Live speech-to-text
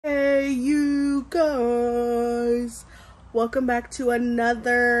guys, welcome back to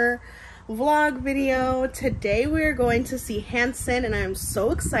another vlog video. Today we're going to see HANSON and I'm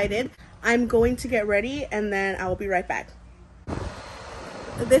so excited. I'm going to get ready and then I will be right back.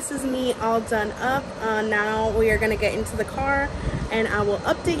 This is me all done up. Now we are gonna get into the car and I will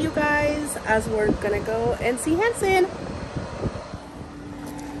update you guys as we're gonna go and see HANSON.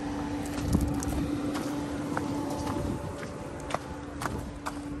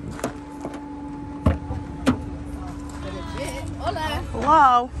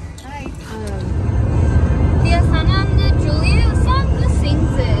 Wow. Hi. Biasanya Julia song who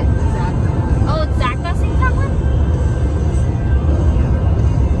sings it? Zach. Oh, Zach that sings that one?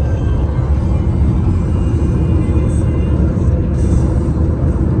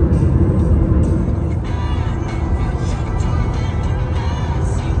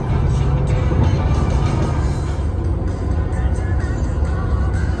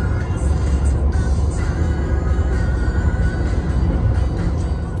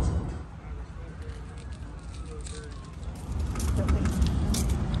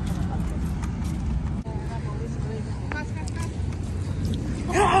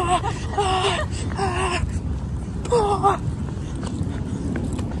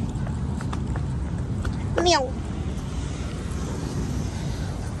 Meow.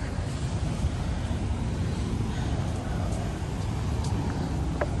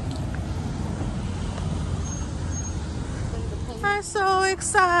 I'm so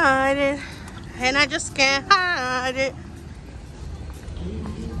excited and I just can't hide it.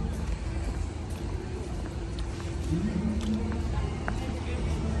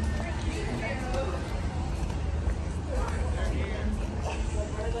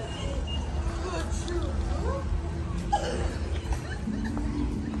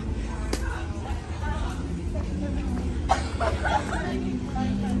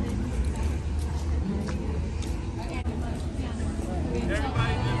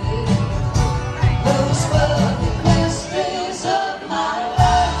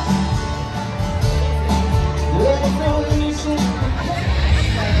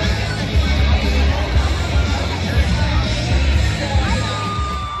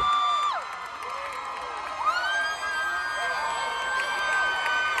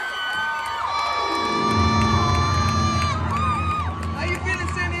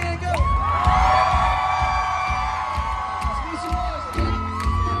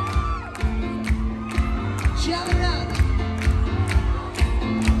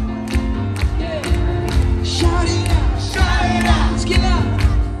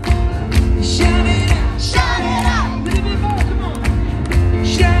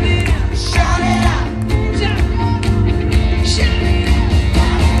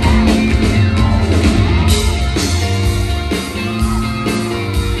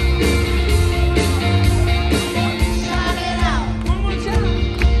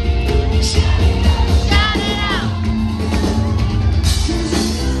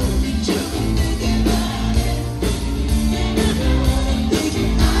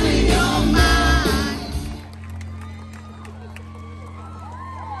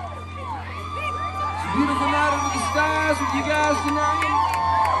 Beautiful night under the stars with you guys tonight.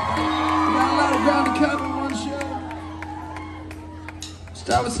 Got a lot of ground to cover in one show.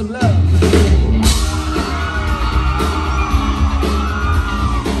 Start with some love.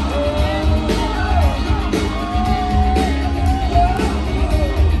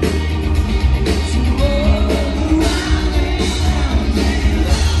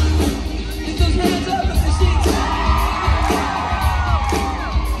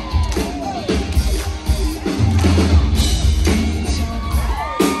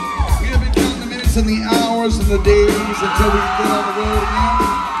 And the hours and the days until we get on the road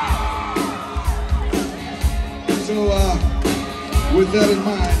again. So with that in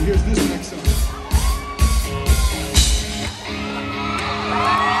mind, here's this next song.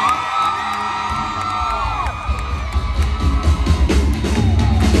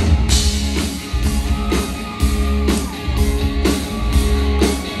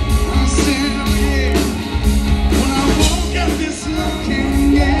 I said, oh yeah, when I woke up this love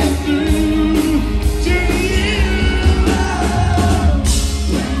can't get through.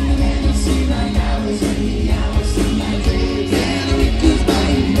 See my hours and the hours of my days, and it goes by,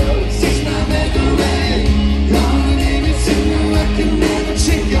 you know.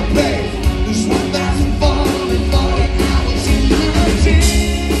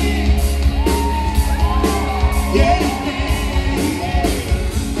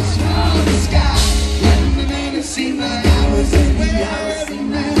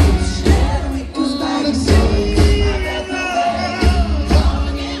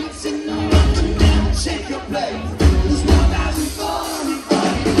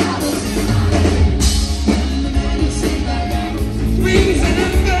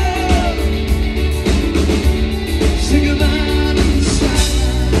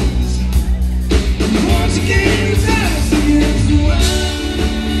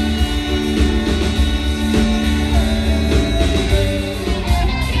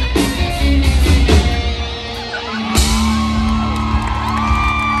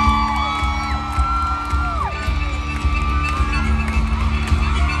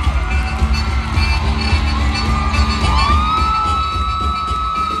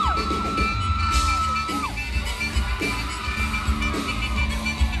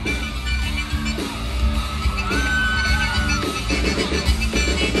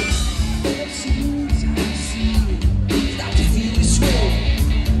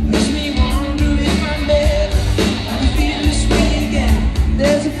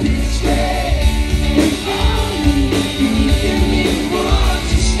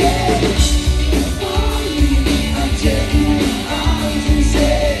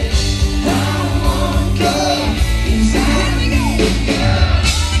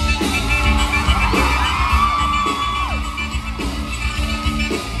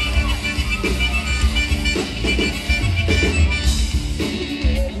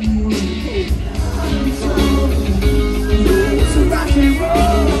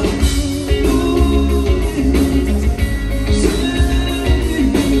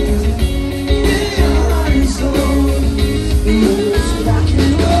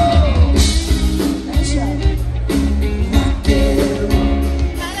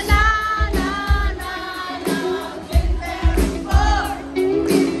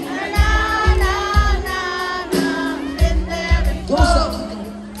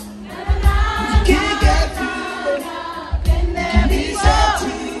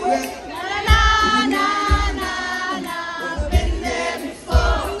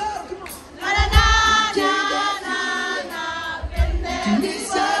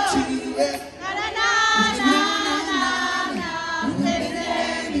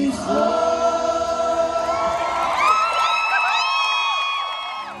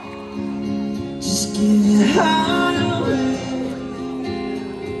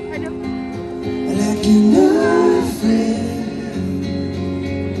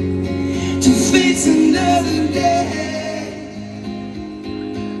 to face another day.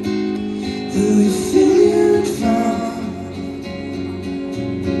 Though you feel far,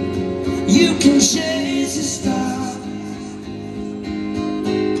 you can chase a star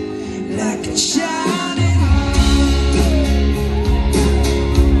like a shining heart.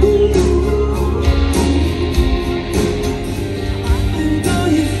 And though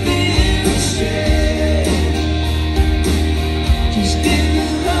you feel straight, just in the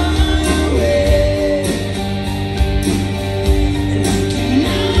highway, like you're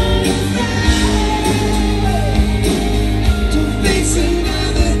not afraid to face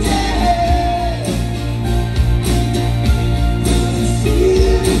another day. You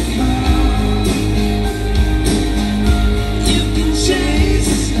feel far, you can chase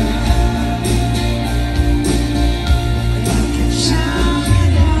the star like a shining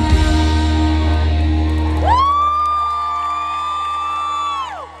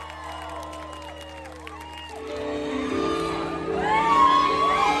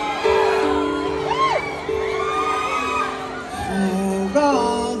for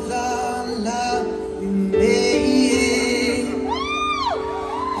all the love you made.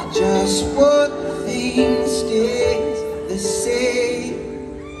 Just what things stays the same.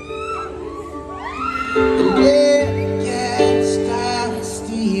 The air gets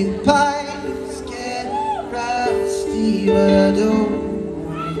dusty, pipes get rusty, but I don't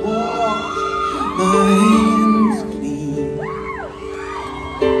wash my hands clean.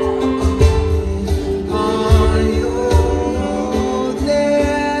 On your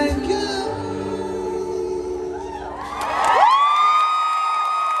neck,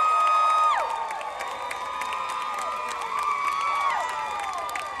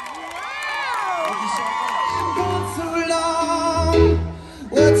 gone so long.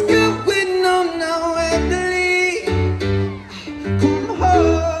 What's going on now, Emily? Come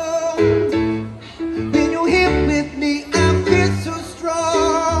home. When you're here with me, I feel so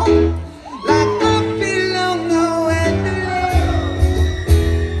strong. Like I belong now, Emily.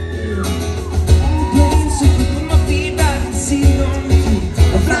 Playing so quick with my feet, I can see on me.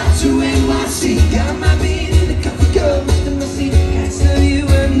 I fly to NYC, got my beat in the coffee cup, in my seat. Can't tell you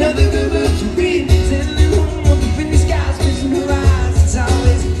another good book to read. Sailing home with the pretty skies, missing her eyes. It's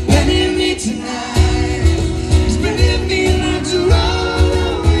always letting me tonight. It's bringing me like to roll the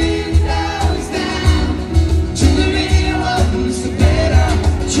windows down. Turn the radio up, it's the better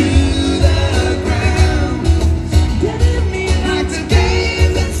to the ground. Letting me like to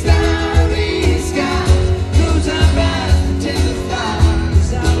gaze at starry skies. Close our eyes, pretend the fire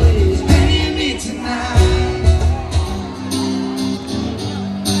is always letting me tonight.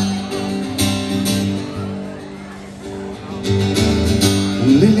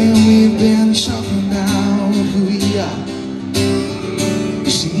 Lately we've been talking about who we are. You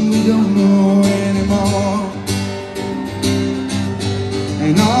see, we don't know anymore.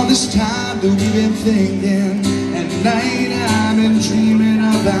 And all this time that we've been thinking, at night I've been dreaming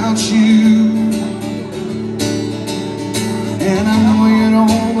about you. And I know you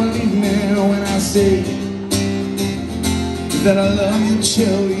don't believe me when I say that I love you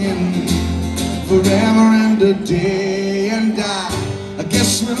till the end, forever and a day. And I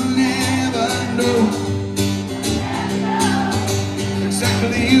guess we'll never know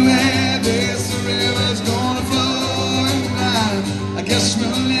exactly where this river's gonna flow. And I guess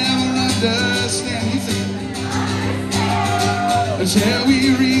we'll never understand, you think, until we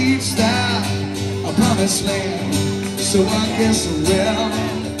reach that promised land. So I guess we'll,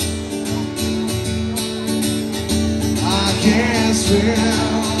 I guess we'll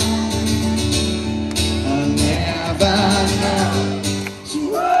never know. So,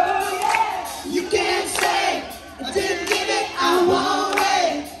 oh yeah, you can't say I didn't give it, I won't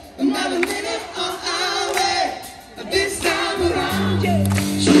wait another minute on our way this time around. Yeah.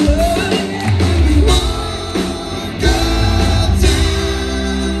 So, oh yeah, we won't go down.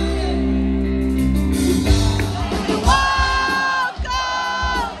 We won't go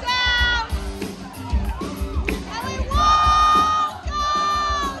down. And we won't go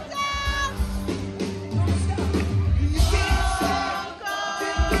down. You can't say I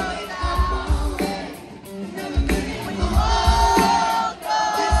didn't give it, I won't wait another minute on our way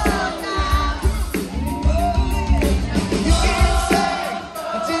this time around. You can't say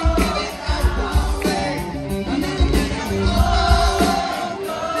I didn't give it, I won't wait another minute on our way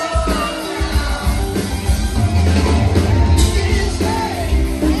this time around. You can't say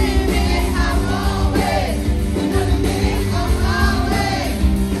I didn't give it, I won't wait another minute on our way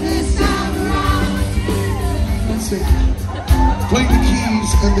this time around. Let's sing. Play the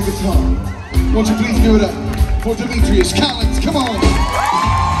keys and the guitar. Won't you please give it up for Demetrius Collins? Come on.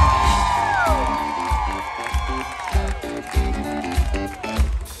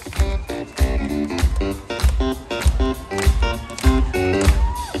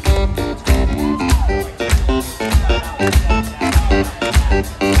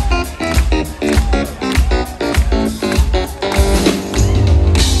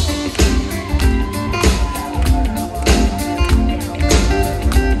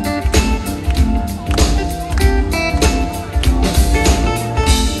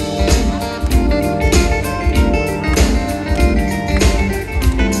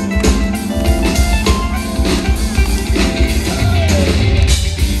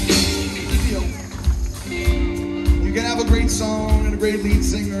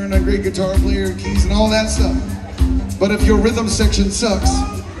 Guitar player, keys, and all that stuff. But if your rhythm section sucks,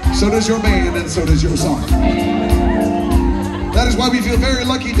 so does your band and so does your song. That is why we feel very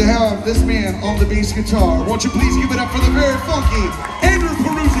lucky to have this man on the bass guitar. Won't you please give it up for the very funky Andrew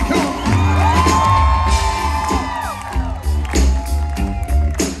Peruzzi. Come on.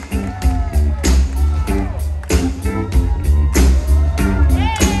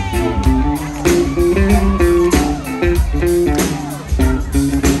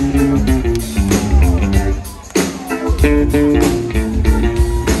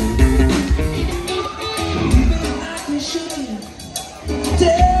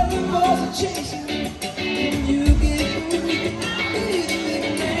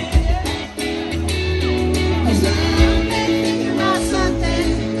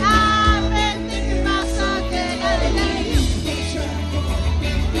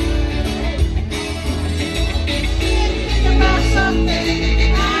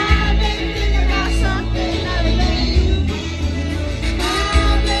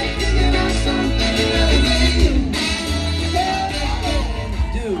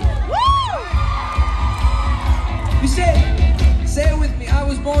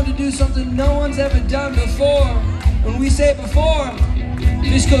 Something no one's ever done before. When we say before,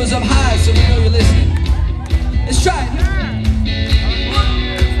 this goes up high so we know you're listening. Let's try it.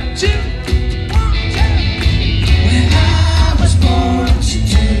 1, 2, 1, 2. When I was born to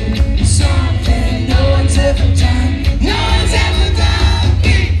do something no one's ever done, no one's ever done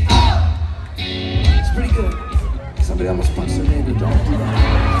before. It's pretty good. Somebody almost punched their neighbor. Don't do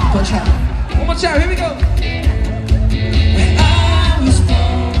that. Punch out. One more time. Here we go. When I was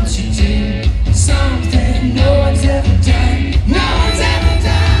born to do something no one's ever done, no one's ever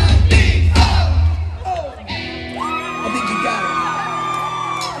done before. Oh, I think you got it.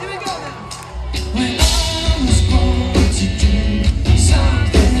 Here we go now.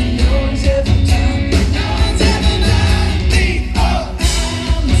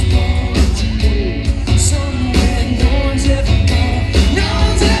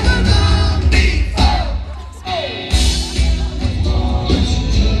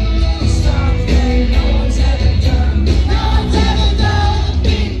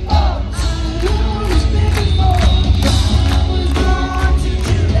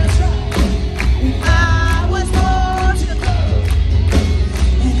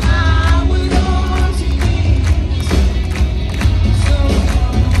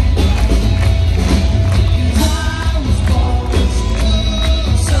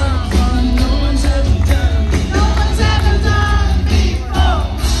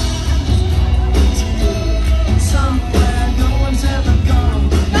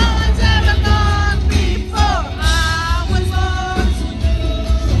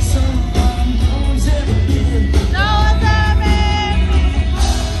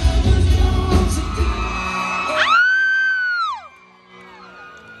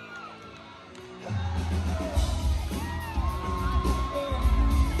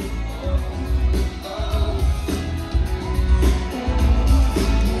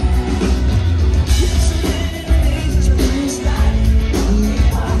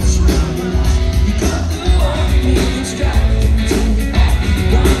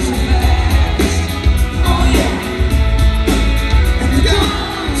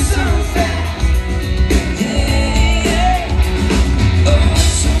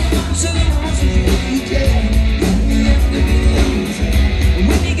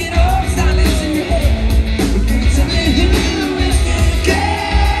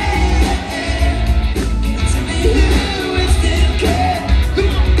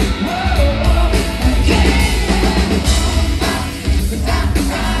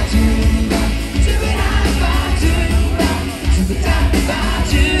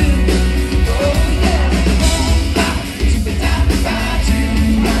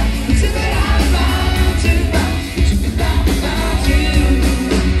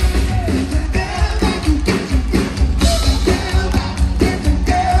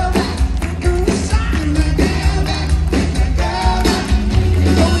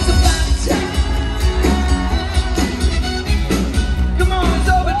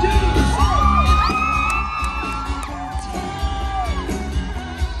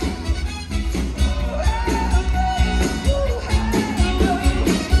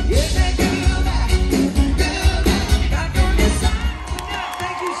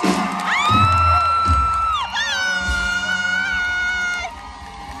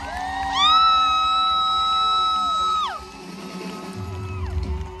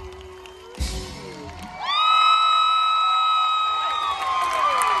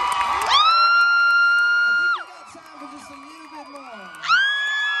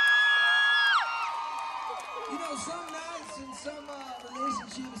 some nights and some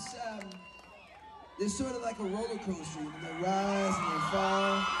relationships, they're sort of like a roller coaster. They rise and they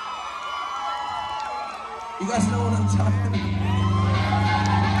fall. You guys know what I'm talking about?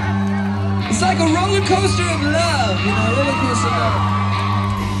 It's like a roller coaster of love, you know, roller coaster of love.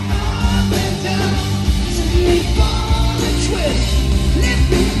 Up and down, slip on a twist, lift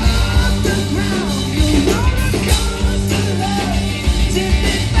me off the ground. You roller coaster love, tip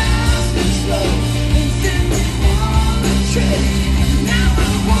me fast and slow, and send me on a trip. Now I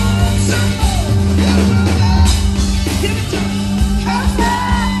want some more. Gotta roll up, give it to me, come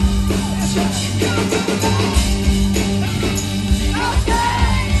back. That's right, come back.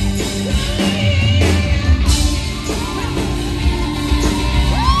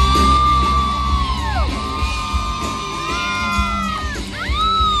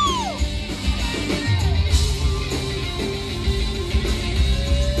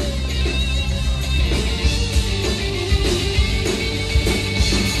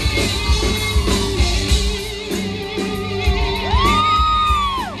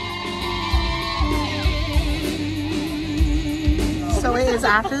 So it is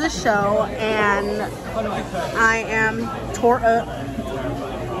after the show, and I am tore up.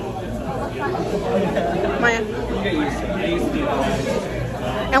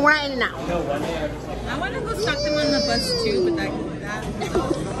 And we're not in now. I want to go suck them on the bus too, but that